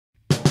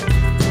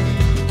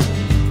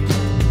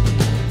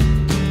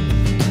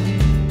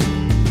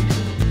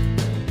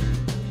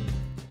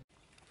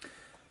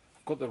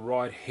the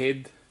right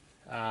head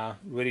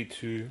ready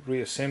to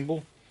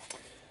reassemble.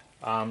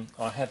 I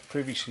had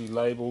previously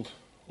labelled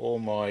all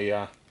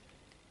my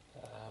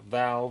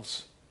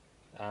valves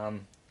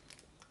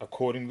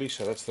accordingly,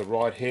 so that's the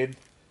right head,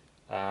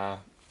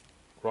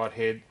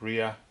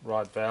 rear,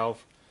 right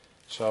valve.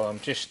 So I'm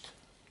just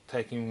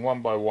taking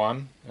one by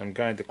one. I'm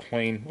going to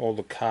clean all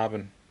the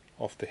carbon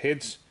off the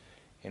heads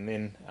and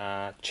then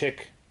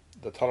check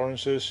the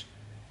tolerances.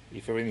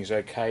 If everything's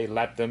okay,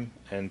 lap them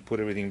and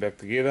put everything back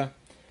together.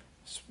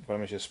 If I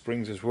measure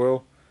springs as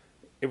well,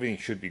 everything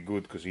should be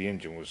good because the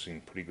engine was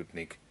in pretty good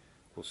nick.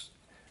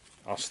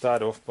 I'll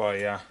start off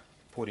by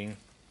putting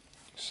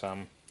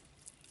some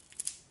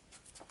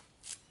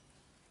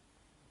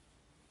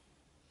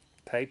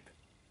tape.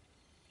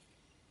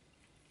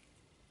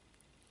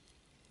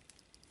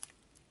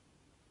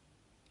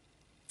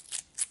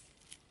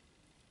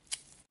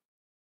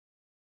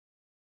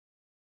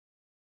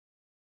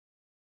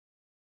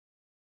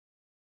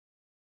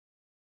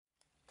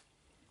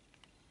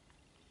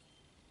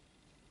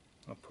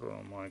 I'll put it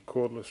on my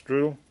cordless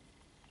drill.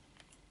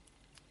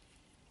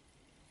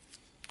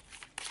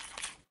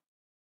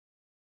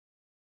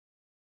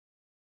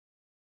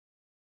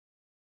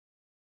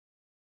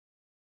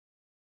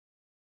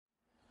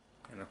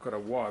 And I've got a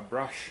wire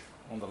brush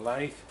on the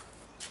lathe,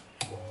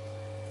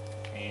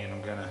 and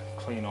I'm going to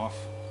clean off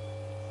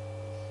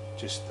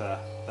just that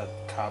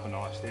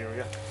carbonized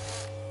area.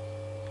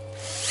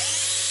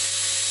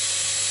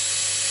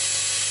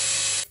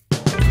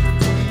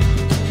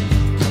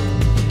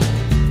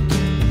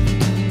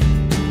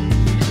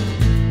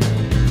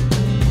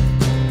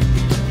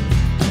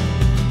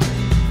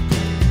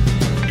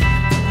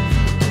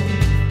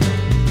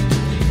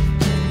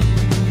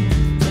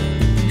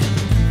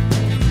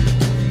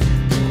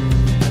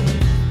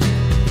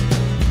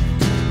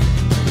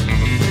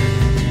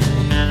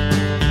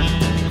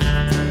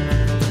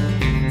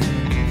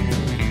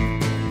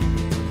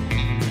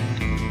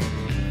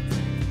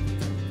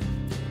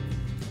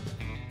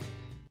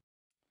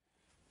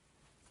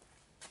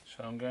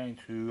 So I'm going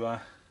to,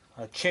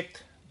 I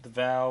checked the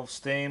valve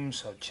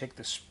stems, I checked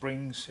the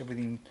springs,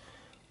 everything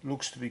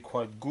looks to be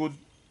quite good.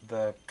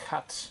 The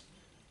cuts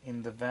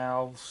in the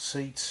valve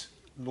seats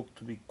look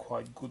to be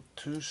quite good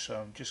too, so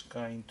I'm just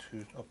going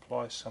to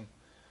apply some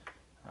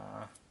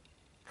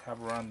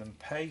carburetor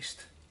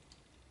paste.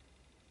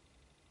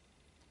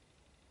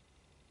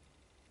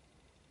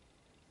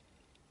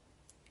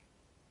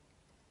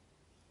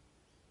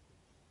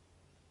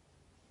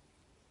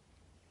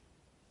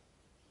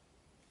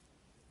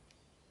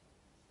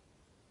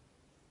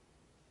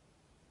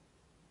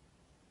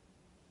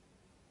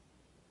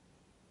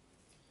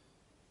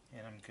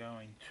 And I'm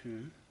going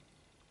to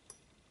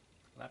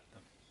lap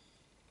them.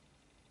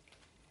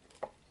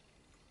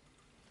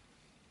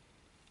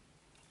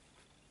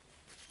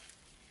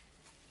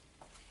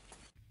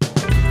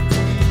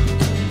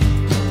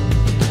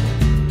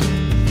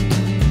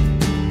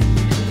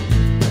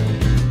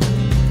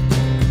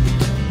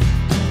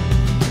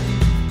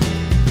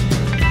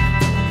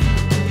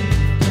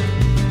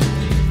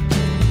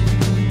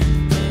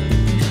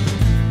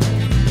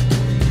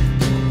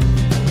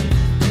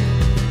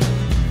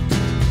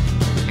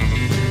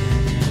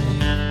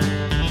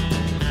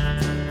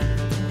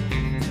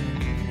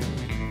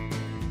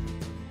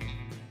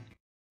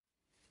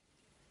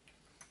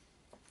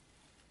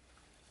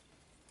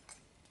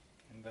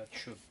 That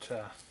should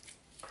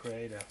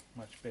create a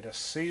much better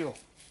seal.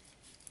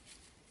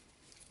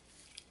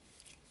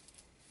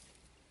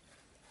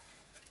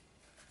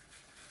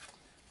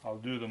 I'll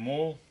do them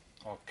all,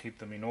 I'll keep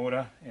them in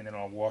order, and then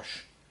I'll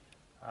wash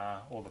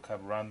all the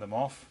carburetor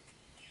off.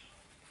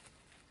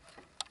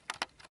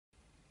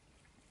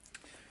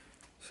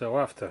 So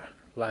after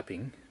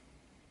lapping,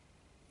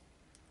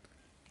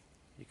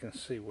 you can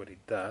see what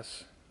it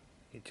does.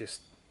 It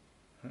just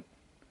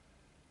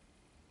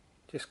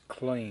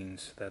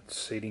cleans that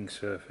seating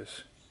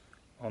surface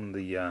on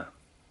the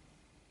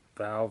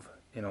valve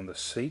and on the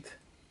seat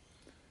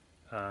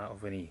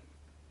of any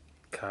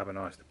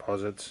carbonized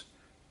deposits,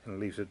 and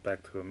leaves it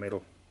back to a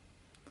metal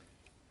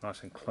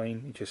nice and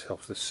clean. It just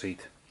helps the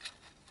seat.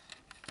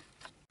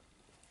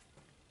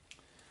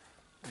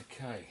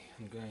 Okay,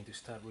 I'm going to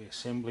start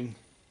reassembling.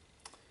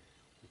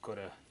 We've got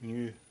a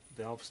new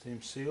valve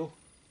stem seal.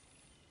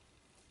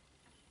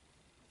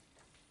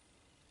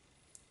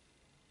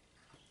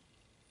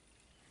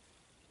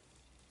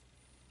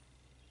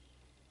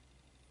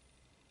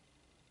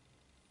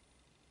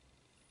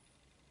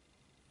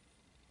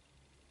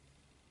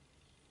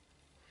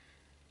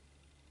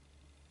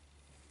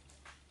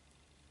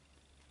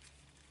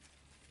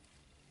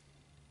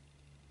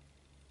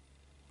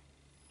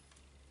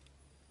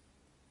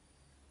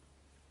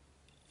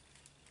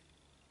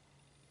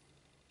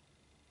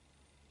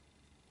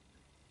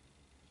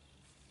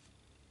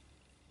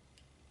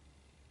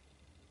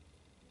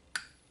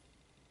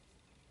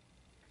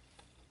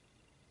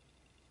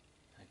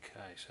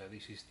 Okay, so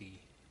this is the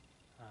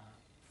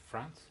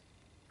front,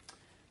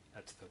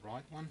 that's the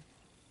right one,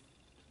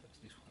 so that's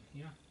this one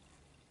here.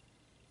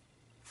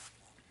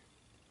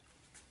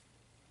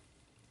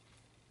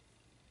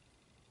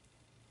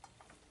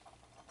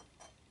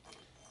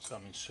 So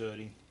I'm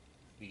inserting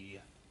the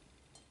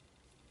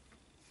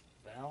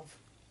valve,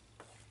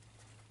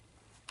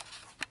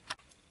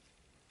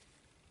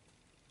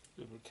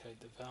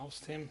 lubricate the valve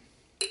stem,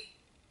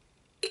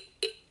 a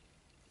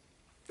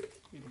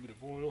little bit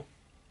of oil,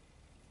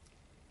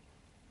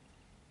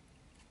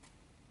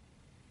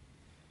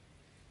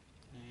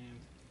 and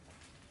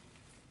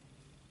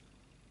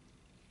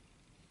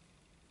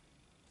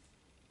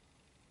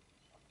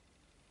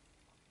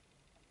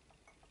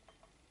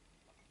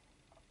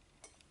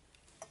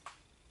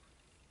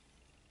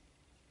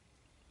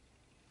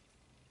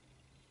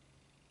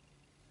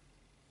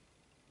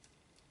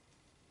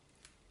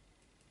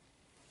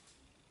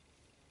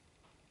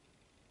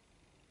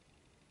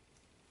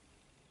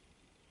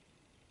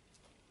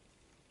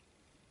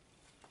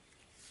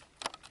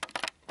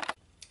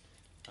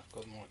I've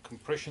got my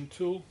compression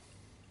tool.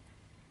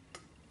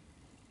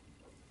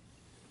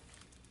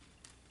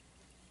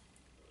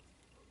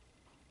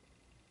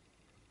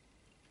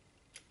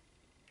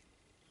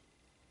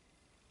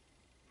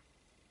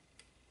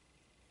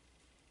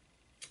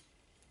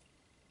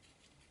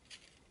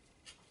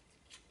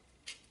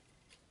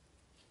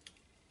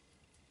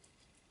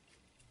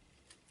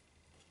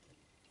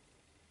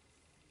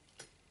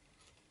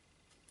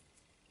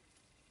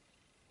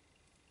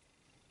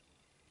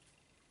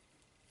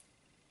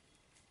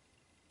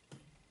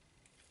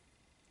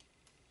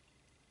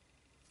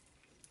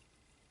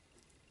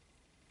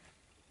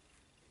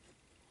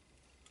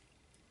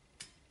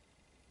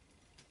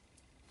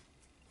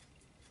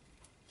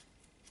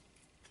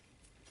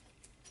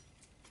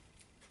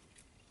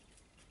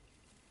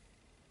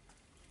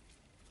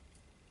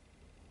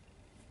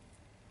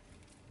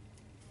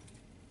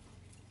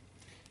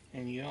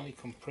 And you only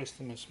compress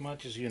them as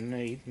much as you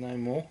need, no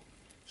more,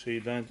 so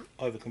you don't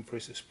over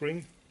compress the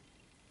spring.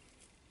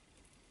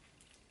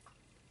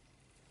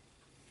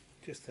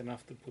 Just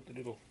enough to put the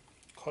little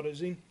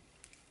cotters in.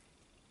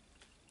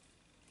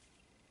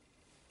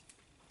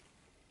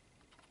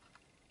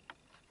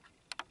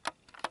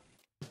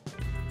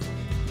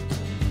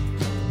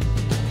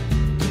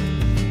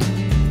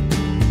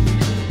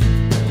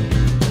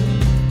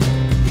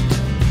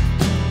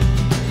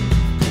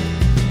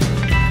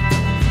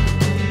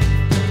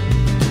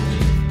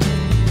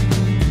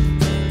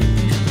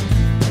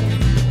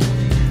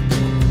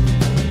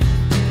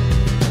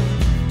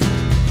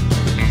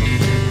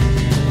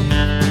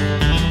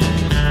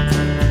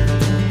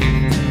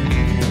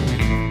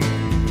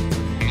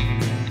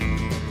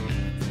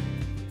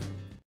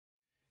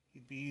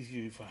 It'd be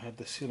easier if I had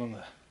the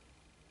cylinder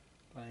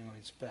laying on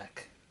its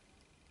back.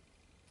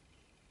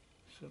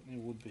 Certainly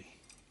would be.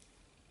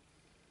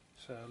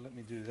 So let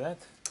me do that.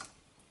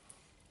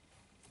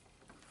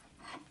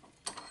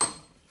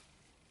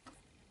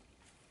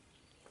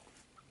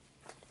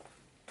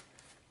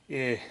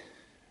 Yeah,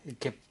 it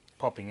kept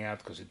popping out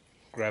because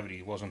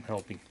gravity wasn't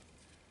helping.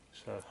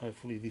 So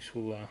hopefully this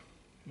will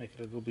make it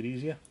a little bit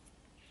easier.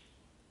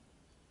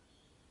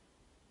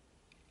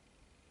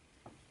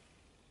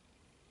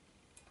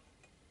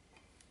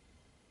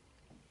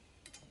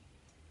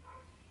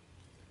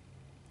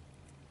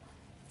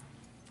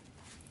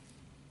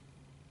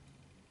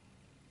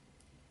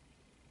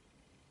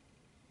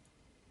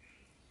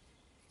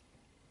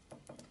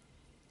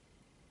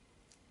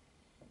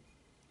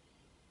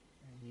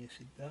 And yes,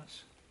 it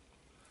does.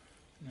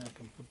 Now I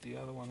can put the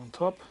other one on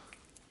top.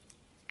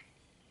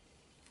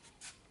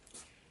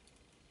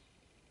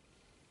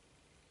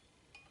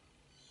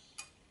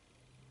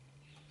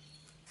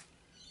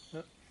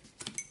 Yep.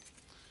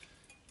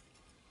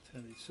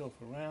 Turn itself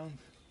around.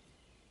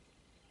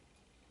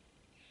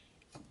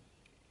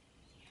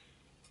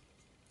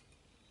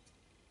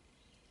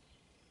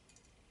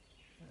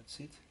 That's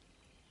it.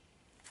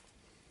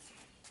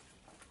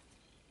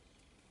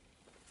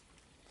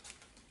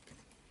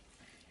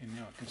 And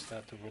now I can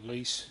start to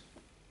release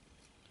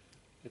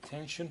the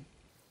tension.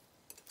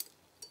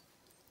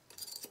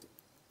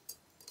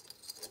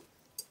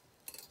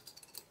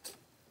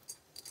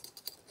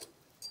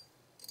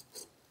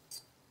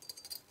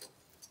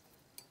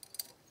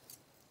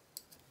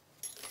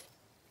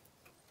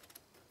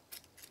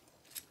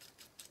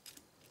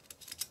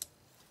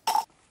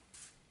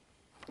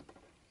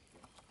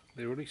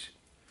 There it is.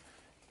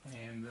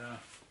 And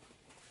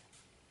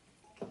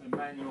the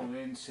manual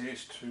then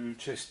says to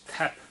just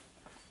tap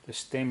the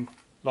stem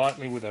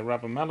lightly with a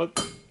rubber mallet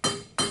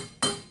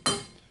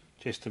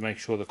just to make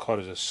sure the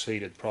cotters are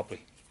seated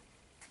properly.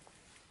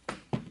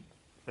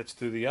 Let's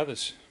do the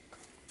others.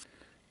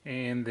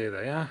 And there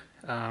they are.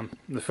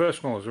 The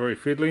first one was very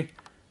fiddly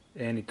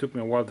and it took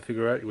me a while to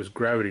figure out it was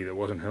gravity that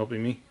wasn't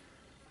helping me.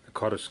 The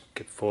cotters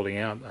kept falling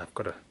out.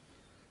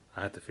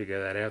 I had to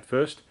figure that out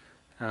first.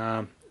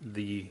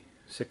 The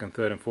second,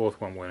 third and fourth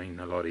one went in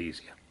a lot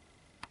easier.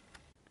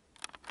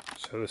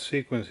 So the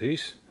sequence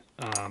is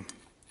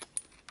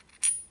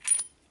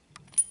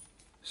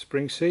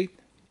spring seat,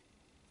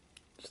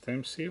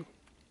 stem seal,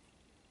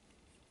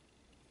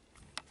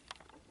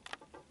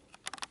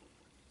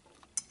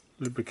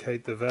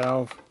 lubricate the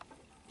valve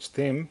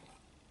stem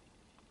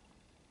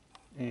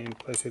and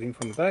place it in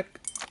from the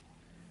back,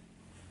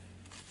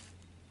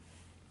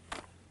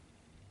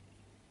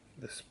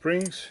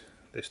 springs.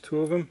 There's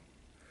two of them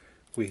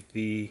with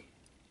the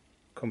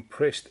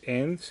compressed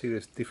end. See,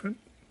 there's different.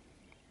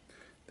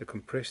 The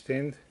compressed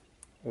end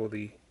or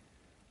the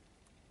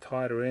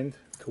tighter end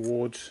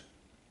towards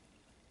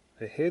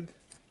the head.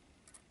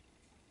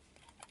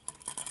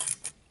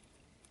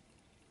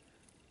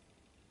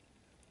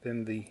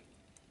 Then the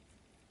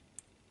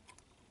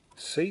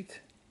seat,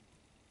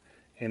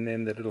 and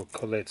then the little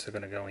colettes are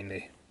going to go in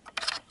there.